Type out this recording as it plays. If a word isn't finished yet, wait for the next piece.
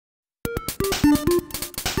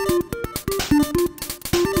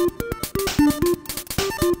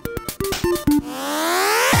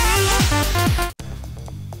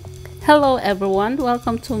Hello everyone,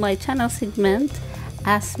 welcome to my channel segment,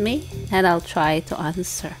 Ask Me and I'll try to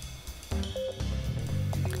answer.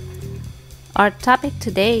 Our topic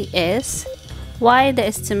today is why the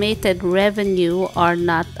estimated revenue are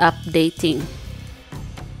not updating.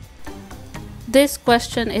 This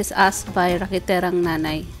question is asked by Rakiterang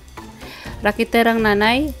Nanay. Rakiterang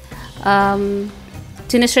Nanay,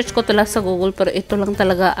 sinesearch ko talaga sa Google pero ito lang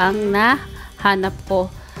talaga ang nahanap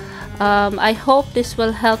ko. I hope this will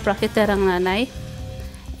help Rakiterang Nanay,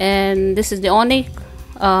 and this is the only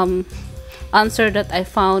answer that I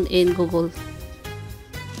found in Google.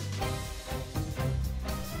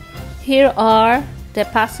 Here are the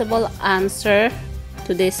possible answer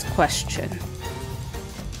to this question.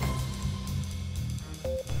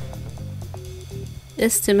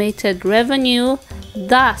 Estimated revenue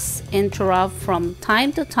does interrupt from time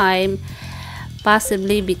to time,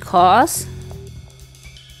 possibly because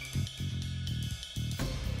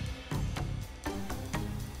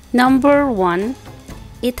number 1,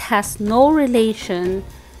 it has no relation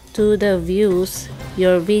to the views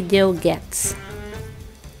your video gets,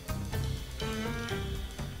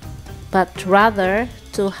 but rather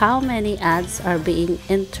to how many ads are being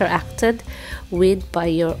interacted with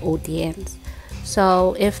by your audience.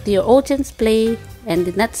 So if your audience play and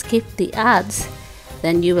did not skip the ads,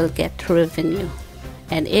 then you will get revenue,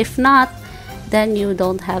 and if not, then you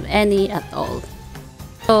don't have any at all.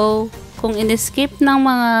 So kung in-skip ng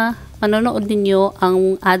mga manonood ninyo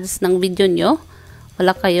ang ads ng video nyo,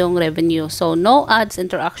 wala kayong revenue. So no ads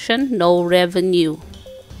interaction, no revenue.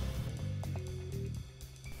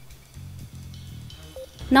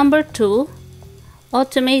 Number 2,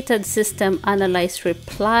 automated system analyze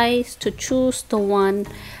replies to choose the one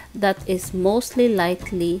that is mostly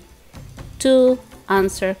likely to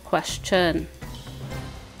answer question.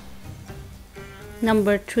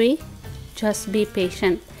 Number 3, just be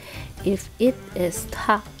patient. If it is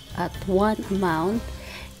stuck at one amount,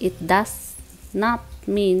 it does not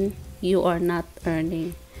mean you are not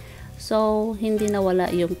earning. So hindi nawala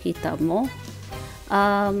yung kita mo.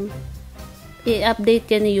 I-update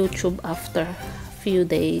yan ni YouTube after few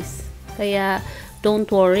days. Kaya don't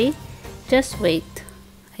worry, just wait.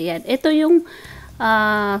 Ayan, ito yung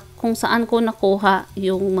kung saan ko nakuha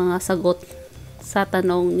yung mga sagot sa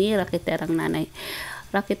tanong ni Rakiterang Nanay.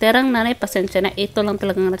 Rakiterang Nanay, pasensya na, ito lang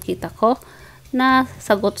talagang nakita ko na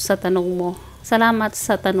sagot sa tanong mo. Salamat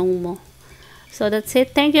sa tanong mo. So that's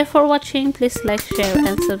it. Thank you for watching. Please like, share,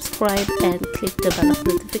 and subscribe, and click the bell of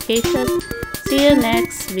notification. See you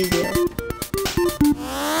next video.